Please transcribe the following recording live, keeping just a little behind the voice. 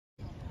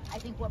I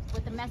think what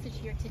the message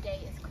here today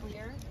is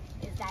clear,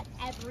 is that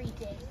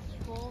everyday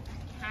people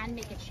can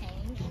make a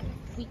change.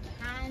 We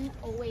can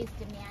always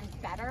demand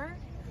better,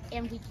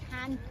 and we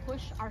can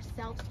push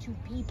ourselves to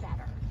be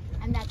better,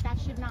 and that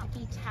should not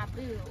be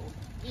taboo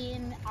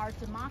in our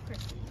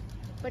democracy.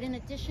 But in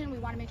addition, we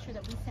want to make sure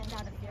that we send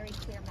out a very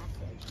clear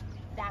message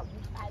that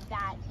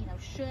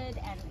should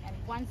and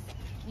once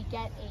we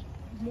get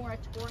a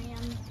moratorium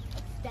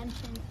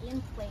extension in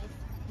place,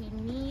 we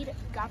need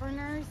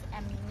governors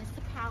and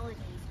municipalities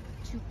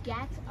to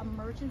get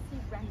emergency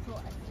rental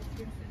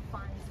assistance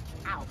funds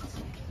out.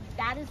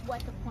 That is what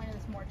the point of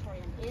this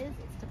moratorium is.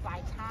 It's to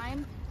buy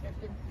time. There's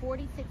been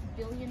 $46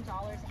 billion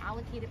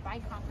allocated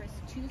by Congress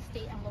to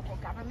state and local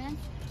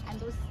governments, and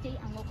those state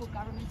and local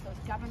governments,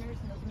 those governors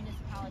and those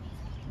municipalities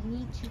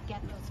need to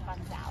get those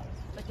funds out.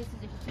 But this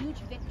is a huge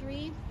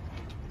victory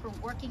for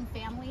working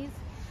families.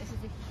 This is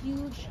a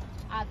huge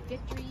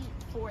victory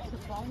for the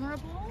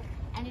vulnerable,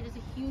 and it is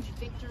a huge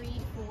victory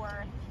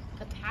for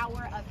the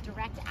power of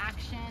direct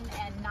action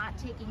and not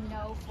taking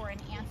no for an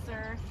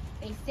answer.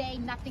 They say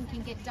nothing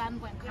can get done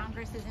when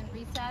Congress is in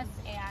recess,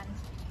 and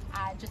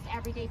just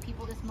everyday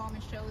people, this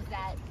moment shows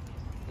that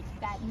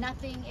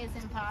nothing is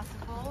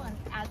impossible, and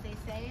as they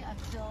say,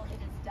 until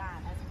it is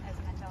done, as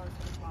Mandela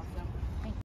said as well. So